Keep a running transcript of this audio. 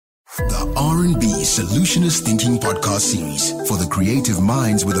The R&B Solutionist Thinking Podcast Series for the creative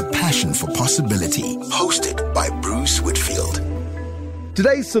minds with a passion for possibility. Hosted by Bruce Whitfield.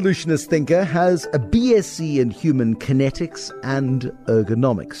 Today's Solutionist Thinker has a BSc in Human Kinetics and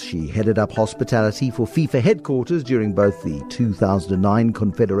Ergonomics. She headed up hospitality for FIFA headquarters during both the 2009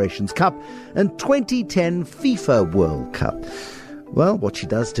 Confederations Cup and 2010 FIFA World Cup. Well, what she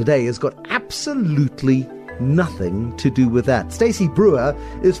does today has got absolutely nothing to do with that. Stacey Brewer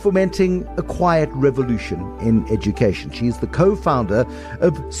is fomenting a quiet revolution in education. She's the co-founder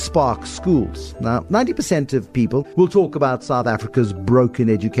of Spark Schools. Now, 90% of people will talk about South Africa's broken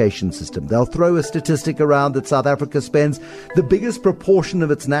education system. They'll throw a statistic around that South Africa spends the biggest proportion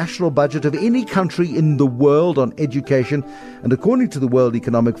of its national budget of any country in the world on education. And according to the World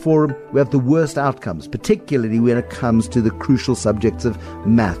Economic Forum, we have the worst outcomes, particularly when it comes to the crucial subjects of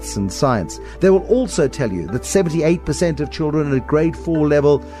maths and science. They will also tell you that 78% of children at grade 4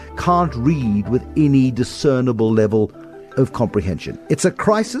 level can't read with any discernible level of comprehension. It's a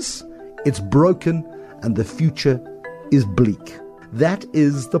crisis, it's broken, and the future is bleak. That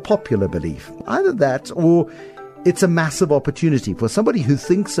is the popular belief. Either that or it's a massive opportunity for somebody who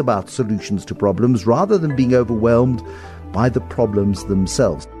thinks about solutions to problems rather than being overwhelmed by the problems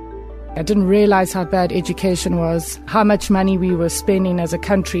themselves. I didn't realize how bad education was, how much money we were spending as a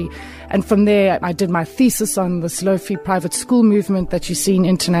country. And from there, I did my thesis on this low-fee private school movement that you're seeing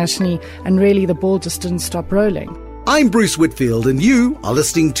internationally, and really the ball just didn't stop rolling. I'm Bruce Whitfield, and you are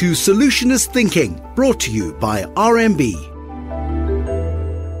listening to Solutionist Thinking, brought to you by RMB.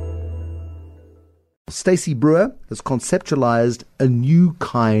 Stacey Brewer has conceptualized a new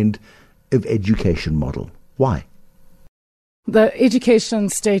kind of education model. Why? The education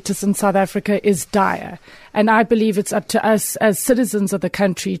status in South Africa is dire, and I believe it's up to us as citizens of the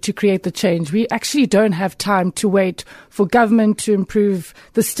country to create the change. We actually don't have time to wait for government to improve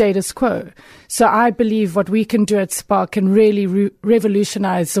the status quo. So I believe what we can do at Spark can really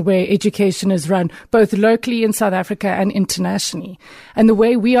revolutionize the way education is run, both locally in South Africa and internationally. And the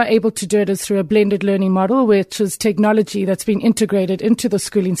way we are able to do it is through a blended learning model, which is technology that's been integrated into the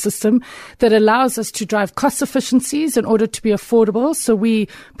schooling system that allows us to drive cost efficiencies in order to be affordable. So we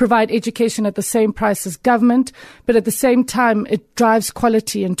provide education at the same price as government, but at the same time, it drives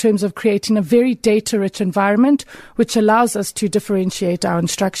quality in terms of creating a very data-rich environment, which allows us to differentiate our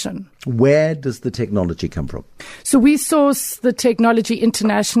instruction. Where does the technology come from? So we source the technology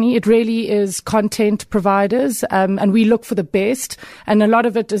internationally. It really is content providers, and we look for the best. And a lot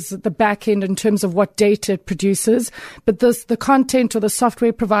of it is the back end in terms of what data it produces. But the content or the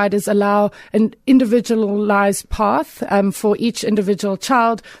software providers allow an individualized path for each individual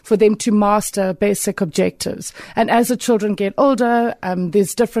child for them to master basic objectives. And as the children get older,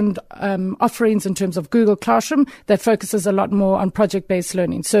 there's different offerings in terms of Google Classroom that focuses a lot more on project-based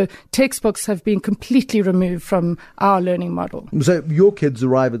learning. So textbooks have been completely removed from our learning model. So your kids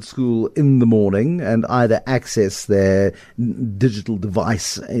arrive at school in the morning and either access their digital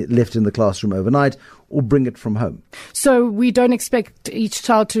device left in the classroom overnight or bring it from home? So we don't expect each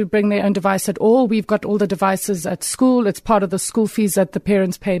child to bring their own device at all. We've got all the devices at school. It's part of the school fees that the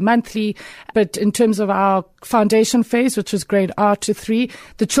parents pay monthly. But in terms of our foundation phase, which is grade R to 3,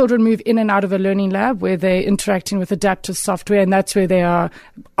 the children move in and out of a learning lab where they're interacting with adaptive software, and that's where they are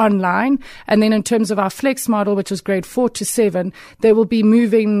online. And then in terms of our flex model, which is grade 4 to 7, they will be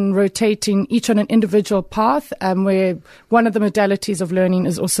moving, rotating each on an individual path, where one of the modalities of learning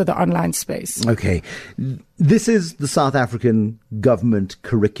is also the online space. Okay. This is the South African government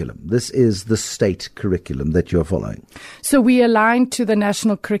curriculum. This is the state curriculum that you're following. So we align to the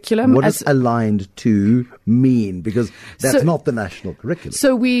national curriculum. What does aligned to mean? Because that's not the national curriculum.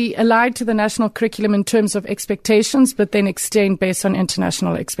 So we align to the national curriculum in terms of expectations, but then extend based on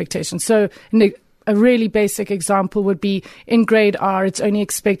international expectations. So a really basic example would be in grade R, it's only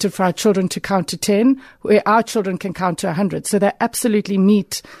expected for our children to count to 10, where our children can count to 100. So they absolutely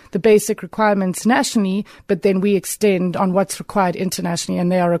meet the basic requirements nationally, but then we extend on what's required internationally,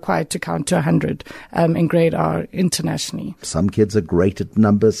 and they are required to count to 100 in grade R internationally. Some kids are great at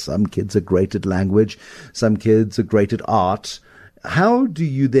numbers, some kids are great at language, some kids are great at art. How do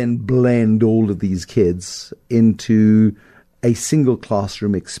you then blend all of these kids into a single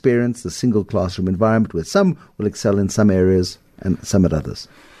classroom experience, a single classroom environment where some will excel in some areas and some at others?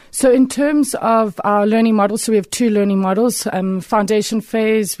 So in terms of our learning models, so we have two learning models, foundation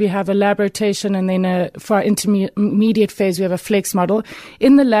phase, we have a lab rotation, and then for our intermediate phase, we have a flex model.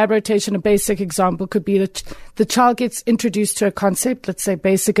 In the lab rotation, a basic example could be that the child gets introduced to a concept, let's say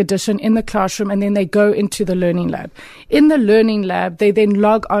basic addition, in the classroom, and then they go into the learning lab. In the learning lab, they then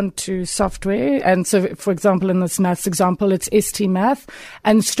log on to software. And so, for example, in this maths example, it's ST Math.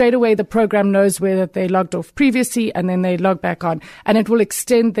 And straight away, the program knows where they logged off previously, and then they log back on. And it will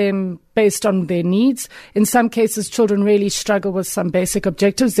extend them based on their needs. In some cases, children really struggle with some basic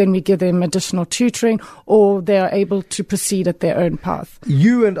objectives. Then we give them additional tutoring, or they are able to proceed at their own path.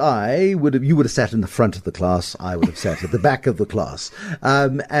 You and you would have sat in the front of the class. I would have sat at the back of the class.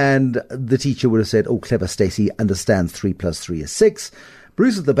 And the teacher would have said, "Oh, clever Stacey understands 3 + 3 is 6.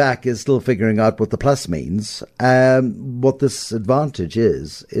 Bruce at the back is still figuring out what the plus means. What this advantage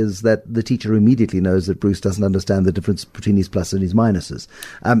is that the teacher immediately knows that Bruce doesn't understand the difference between his plus and his minuses.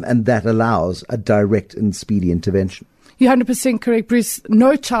 And that allows a direct and speedy intervention. You're 100% correct, Bruce.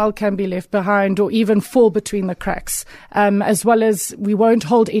 No child can be left behind or even fall between the cracks, as well as we won't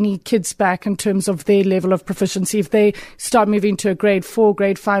hold any kids back in terms of their level of proficiency. If they start moving to a grade 4,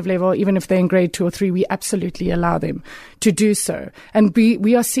 grade 5 level, even if they're in grade 2 or 3, we absolutely allow them to do so. And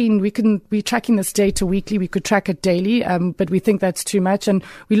we are seeing, we're tracking this data weekly. We could track it daily, but we think that's too much. And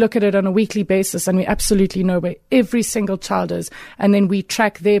we look at it on a weekly basis, and we absolutely know where every single child is. And then we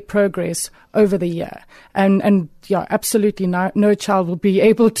track their progress over the year. And yeah, absolutely no child will be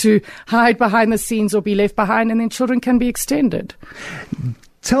able to hide behind the scenes or be left behind, and then children can be extended.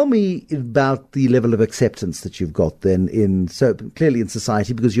 Tell me about the level of acceptance that you've got then so clearly in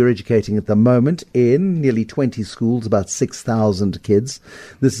society, because you're educating at the moment in nearly 20 schools, about 6,000 kids.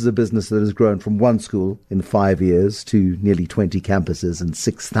 This is a business that has grown from one school in 5 years to nearly 20 campuses and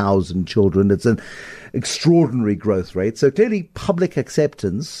 6,000 children. It's an extraordinary growth rate. So clearly public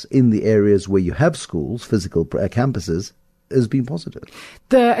acceptance in the areas where you have schools, physical campuses, has been positive.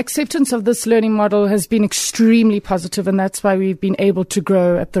 The acceptance of this learning model has been extremely positive, and that's why we've been able to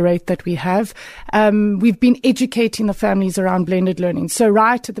grow at the rate that we have. We've been educating the families around blended learning. So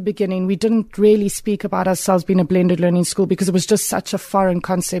right at the beginning, we didn't really speak about ourselves being a blended learning school because it was just such a foreign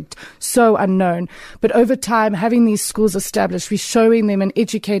concept, so unknown. But over time, having these schools established, we're showing them and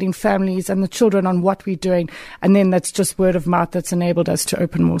educating families and the children on what we're doing. And then that's just word of mouth that's enabled us to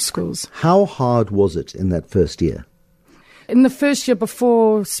open more schools. How hard was it in that first year? In the first year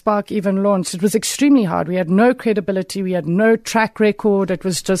before Spark even launched, it was extremely hard. We had no credibility. We had no track record. It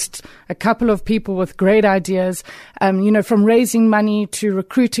was just a couple of people with great ideas. From raising money to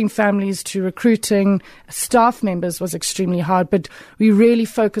recruiting families to recruiting staff members was extremely hard. But we really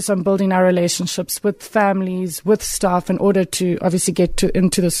focus on building our relationships with families, with staff, in order to obviously get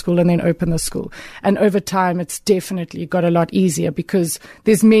into the school and then open the school. And over time, it's definitely got a lot easier because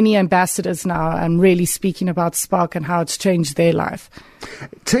there's many ambassadors now and really speaking about Spark and how it's changed their life.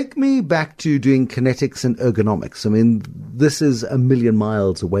 Take me back to doing kinetics and ergonomics. I mean, this is a million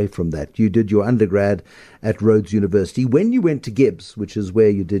miles away from that. You did your undergrad at Rhodes University. When you went to Gibbs, which is where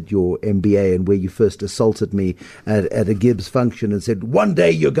you did your MBA and where you first assaulted me at a Gibbs function and said, "One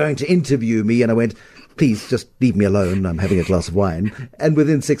day you're going to interview me," and I went, "Please just leave me alone. I'm having a glass of wine." And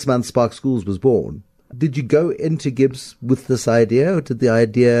within 6 months, Spark Schools was born. Did you go into Gibbs with this idea, or did the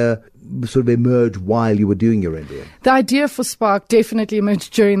idea sort of emerge while you were doing your MBA? The idea for Spark definitely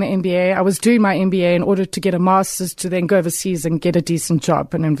emerged during the MBA. I was doing my MBA in order to get a master's to then go overseas and get a decent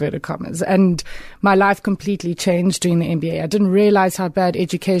job, in inverted commas. And my life completely changed during the MBA. I didn't realize how bad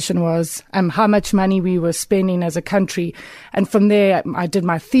education was, how much money we were spending as a country. And from there, I did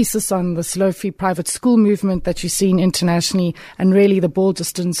my thesis on this low-fee private school movement that you're seeing internationally, and really the ball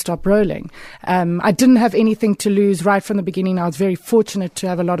just didn't stop rolling. I didn't have anything to lose right from the beginning. I was very fortunate to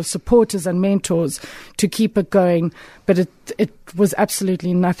have a lot of supporters and mentors to keep it going, but it was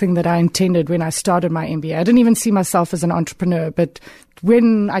absolutely nothing that I intended when I started my MBA. I didn't even see myself as an entrepreneur, but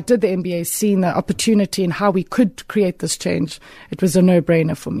when I did the MBA, seeing the opportunity and how we could create this change, it was a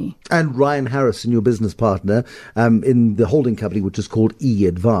no-brainer for me. And Ryan Harrison, your business partner, in the holding company, which is called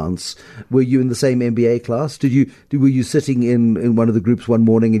eAdvance, were you in the same MBA class? Were you sitting in one of the groups one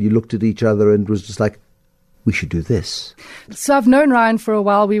morning and you looked at each other and was just like, "We should do this"? So I've known Ryan for a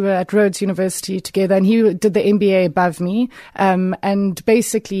while. We were at Rhodes University together, and he did the MBA above me. And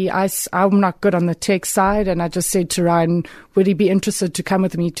basically, I'm not good on the tech side, and I just said to Ryan, would he be interested to come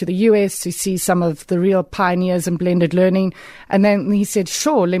with me to the US to see some of the real pioneers in blended learning? And then he said,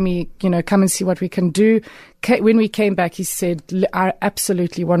 sure, let me, come and see what we can do. When we came back, he said, I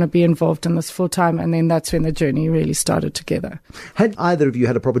absolutely want to be involved in this full time. And then that's when the journey really started together. Had either of you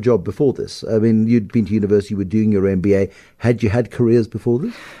had a proper job before this? I mean, you'd been to university, you were doing your MBA. Had you had careers before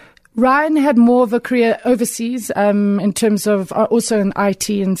this? Ryan had more of a career overseas in terms of also in IT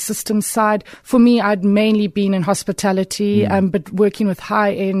and systems side. For me, I'd mainly been in hospitality, but working with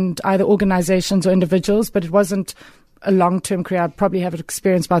high-end either organizations or individuals, but it wasn't a long-term career. I'd probably have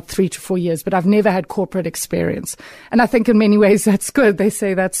experience about 3 to 4 years, but I've never had corporate experience. And I think in many ways that's good. They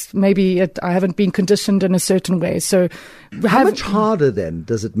say that's maybe it. I haven't been conditioned in a certain way. So how much harder then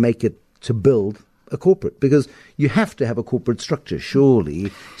does it make it to build a corporate? Because you have to have a corporate structure,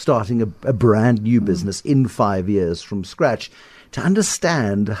 surely, starting a brand new business in 5 years from scratch, to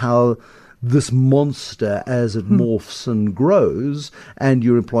understand how this monster, as it morphs and grows, and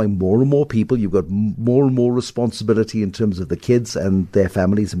you're employing more and more people, you've got more and more responsibility in terms of the kids and their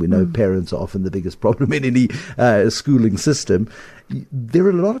families, and we know parents are often the biggest problem in any schooling system. There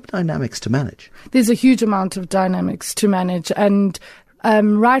are a lot of dynamics to manage. There's a huge amount of dynamics to manage, and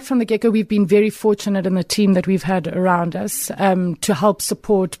right from the get-go, we've been very fortunate in the team that we've had around us to help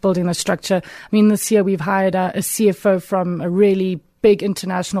support building the structure. I mean, this year we've hired a CFO from a really big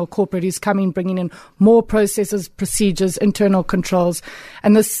international corporate who's bringing in more processes, procedures, internal controls.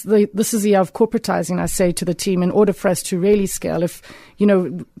 And this is the year of corporatizing, I say to the team, in order for us to really scale. If,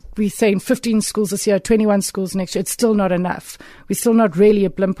 we're saying 15 schools this year, 21 schools next year, it's still not enough. We're still not really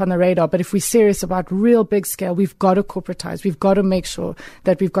a blimp on the radar. But if we're serious about real big scale, we've got to corporatize. We've got to make sure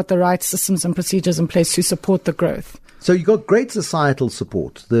that we've got the right systems and procedures in place to support the growth. So you've got great societal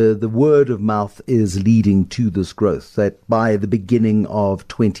support. The word of mouth is leading to this growth, that by the beginning of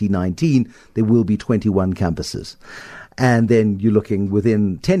 2019, there will be 21 campuses. And then you're looking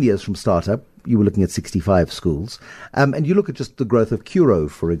within 10 years from startup, you were looking at 65 schools. And you look at just the growth of Curro,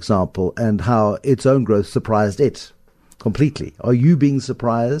 for example, and how its own growth surprised it completely. Are you being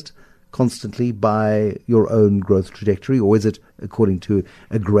surprised constantly by your own growth trajectory, or is it according to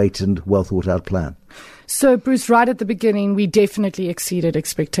a great and well thought out plan? So, Bruce, right at the beginning, we definitely exceeded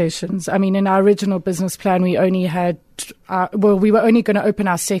expectations. I mean, in our original business plan, we only had, we were only going to open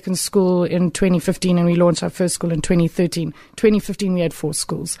our second school in 2015, and we launched our first school in 2013. 2015, we had 4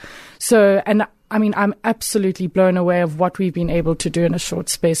 schools. So, and I mean, I'm absolutely blown away of what we've been able to do in a short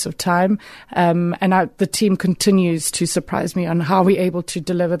space of time. And the team continues to surprise me on how we're able to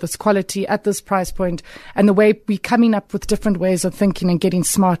deliver this quality at this price point, and the way we're coming up with different ways of thinking and getting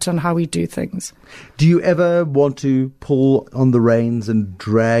smart on how we do things. Do you ever want to pull on the reins and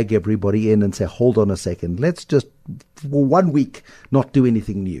drag everybody in and say, hold on a second, let's just for 1 week not do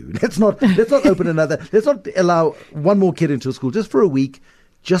anything new. Let's not open another, let's not allow one more kid into a school just for a week,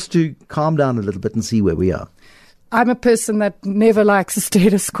 just to calm down a little bit and see where we are? I'm a person that never likes the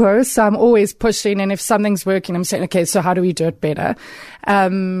status quo, so I'm always pushing, and if something's working, I'm saying, okay, so how do we do it better?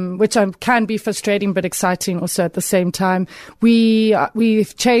 Which can be frustrating but exciting also at the same time.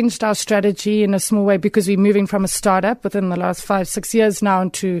 We've changed our strategy in a small way because we're moving from a startup within the last 5-6 years now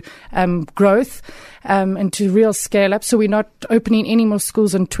into growth, into real scale up. So we're not opening any more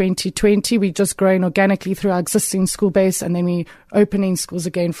schools in 2020. We're just growing organically through our existing school base, and then we're opening schools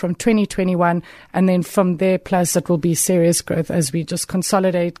again from 2021, and then from there plus it will be serious growth as we just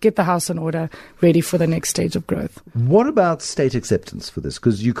consolidate, get the house in order, ready for the next stage of growth. What about state acceptance for this?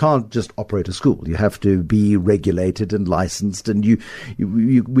 Because you can't just operate a school. You have to be regulated and licensed, and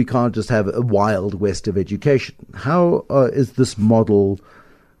we can't just have a wild west of education. How is this model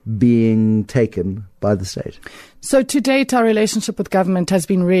being taken by the state? So to date, our relationship with government has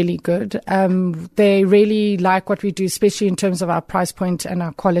been really good. They really like what we do, especially in terms of our price point and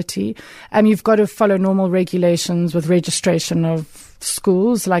our quality. You've got to follow normal regulations with registration of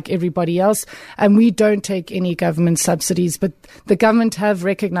schools like everybody else. And we don't take any government subsidies, but the government have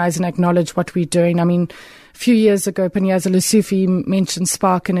recognized and acknowledged what we're doing. I mean, a few years ago, Panyaza Lesufi mentioned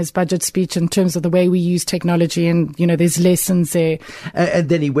Spark in his budget speech in terms of the way we use technology, and, there's lessons there. And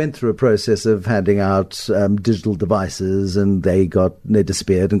then he went through a process of handing out digital devices, and they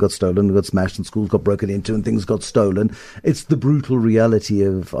disappeared and got stolen and got smashed, and schools got broken into and things got stolen. It's the brutal reality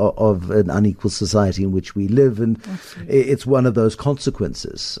of an unequal society in which we live, and absolutely, it's one of those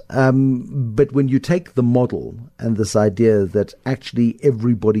consequences. But when you take the model and this idea that actually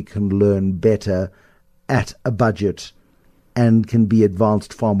everybody can learn better at a budget and can be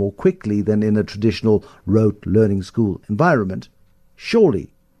advanced far more quickly than in a traditional rote learning school environment,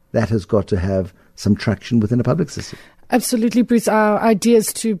 surely that has got to have some traction within a public system. Absolutely, Bruce. Our idea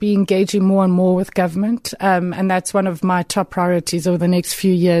is to be engaging more and more with government, and that's one of my top priorities over the next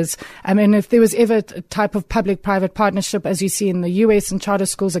few years. And if there was ever a type of public-private partnership, as you see in the US and charter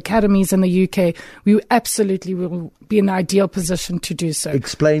schools, academies in the UK, we absolutely will be in the ideal position to do so.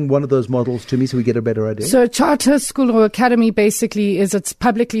 Explain one of those models to me so we get a better idea. So a charter school or academy basically is it's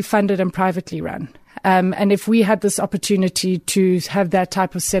publicly funded and privately run. And if we had this opportunity to have that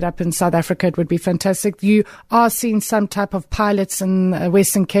type of setup in South Africa, it would be fantastic. You are seeing some type of pilots in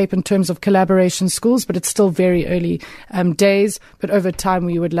Western Cape in terms of collaboration schools, but it's still very early days. But over time,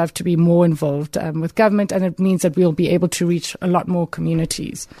 we would love to be more involved with government, and it means that we'll be able to reach a lot more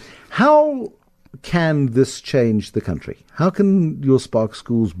communities. How can this change the country? How can your Spark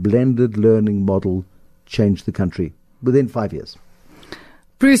Schools blended learning model change the country within 5 years?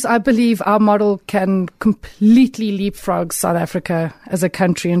 Bruce, I believe our model can completely leapfrog South Africa as a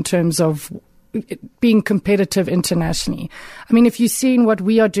country in terms of being competitive internationally. I mean, if you've seen what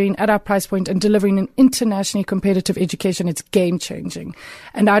we are doing at our price point and delivering an internationally competitive education, it's game changing.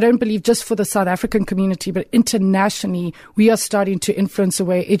 And I don't believe just for the South African community, but internationally, we are starting to influence the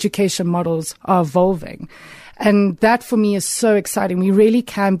way education models are evolving. And that for me is so exciting. We really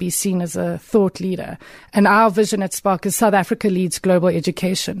can be seen as a thought leader. And our vision at Spark is South Africa leads global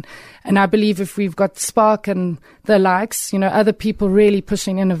education. And I believe if we've got Spark and the likes, other people really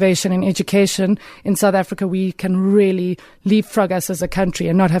pushing innovation in education in South Africa, we can really leapfrog us as a country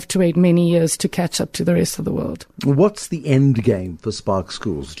and not have to wait many years to catch up to the rest of the world. What's the end game for Spark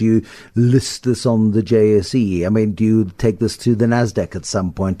Schools? Do you list this on the JSE? I mean, do you take this to the NASDAQ at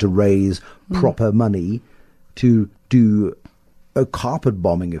some point to raise proper money to do a carpet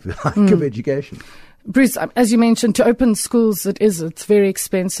bombing, if you like, of education? Bruce, as you mentioned, to open schools, it's very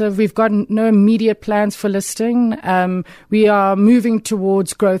expensive. We've got no immediate plans for listing. We are moving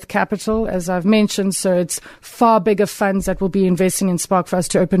towards growth capital, as I've mentioned, so it's far bigger funds that will be investing in Spark for us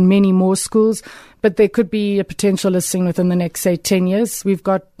to open many more schools. But there could be a potential listing within the next, 10 years. We've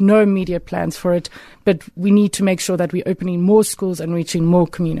got no immediate plans for it, but we need to make sure that we're opening more schools and reaching more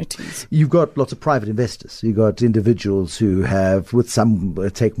communities. You've got lots of private investors. You've got individuals who have, with some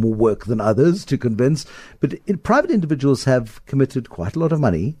take more work than others to convince, but private individuals have committed quite a lot of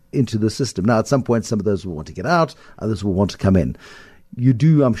money into the system. Now, at some point, some of those will want to get out, others will want to come in. You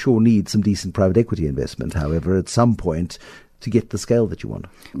do, I'm sure, need some decent private equity investment, however, at some point, to get the scale that you want.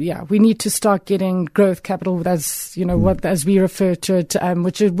 Yeah, we need to start getting growth capital, as as we refer to it,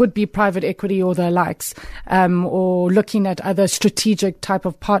 which it would be private equity or the likes, or looking at other strategic type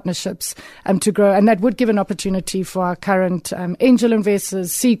of partnerships to grow, and that would give an opportunity for our current angel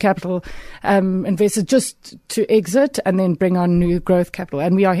investors, seed capital investors, just to exit and then bring on new growth capital,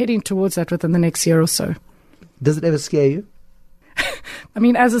 and we are heading towards that within the next year or so. Does it ever scare you? I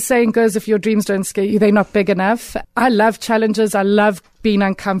mean, as the saying goes, if your dreams don't scare you, they're not big enough. I love challenges. I love being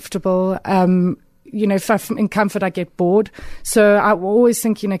uncomfortable. If I'm in comfort, I get bored. So I'm always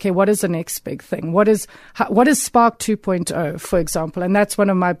thinking, okay, what is the next big thing? What is Spark 2.0, for example? And that's one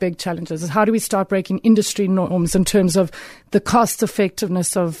of my big challenges, is how do we start breaking industry norms in terms of the cost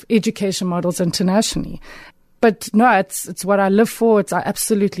effectiveness of education models internationally? But no, it's what I live for. I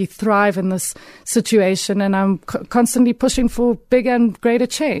absolutely thrive in this situation, and I'm constantly pushing for bigger and greater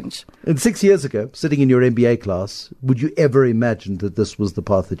change. And 6 years ago, sitting in your MBA class, would you ever imagine that this was the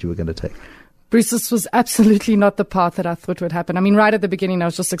path that you were going to take? Bruce, this was absolutely not the path that I thought would happen. I mean, right at the beginning, I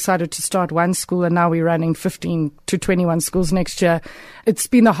was just excited to start one school, and now we're running 15 to 21 schools next year. It's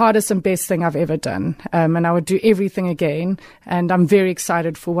been the hardest and best thing I've ever done, and I would do everything again. And I'm very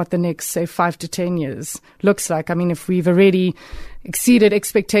excited for what the next, 5 to 10 years looks like. I mean, if we've already exceeded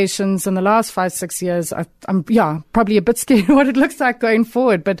expectations in the last 5-6 years, I'm probably a bit scared what it looks like going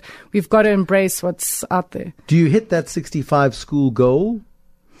forward, but we've got to embrace what's out there. Do you hit that 65 school goal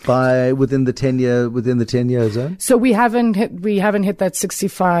within the 10 year zone? So we haven't hit that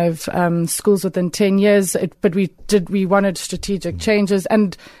 65 schools within 10 years, but we wanted strategic changes,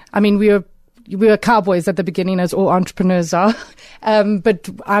 and I mean we were cowboys at the beginning, as all entrepreneurs are. But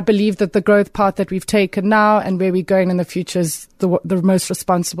I believe that the growth path that we've taken now and where we're going in the future is the most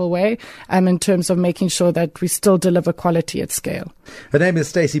responsible way, in terms of making sure that we still deliver quality at scale. Her name is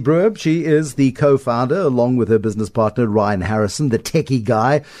Stacey Brewer. She is the co-founder, along with her business partner, Ryan Harrison, the techie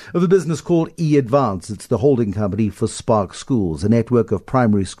guy, of a business called eAdvance. It's the holding company for Spark Schools, a network of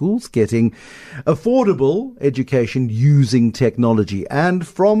primary schools getting affordable education using technology. And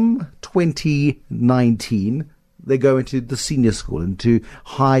from 2019, they go into the senior school, into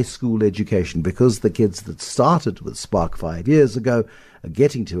high school education, because the kids that started with Spark 5 years ago are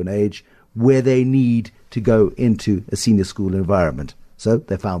getting to an age where they need to go into a senior school environment. So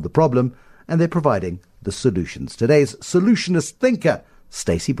they found the problem, and they're providing the solutions. Today's solutionist thinker,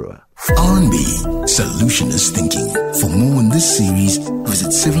 Stacey Brewer. R&B Solutionist Thinking. For more in this series, visit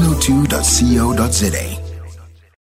 702.co.za.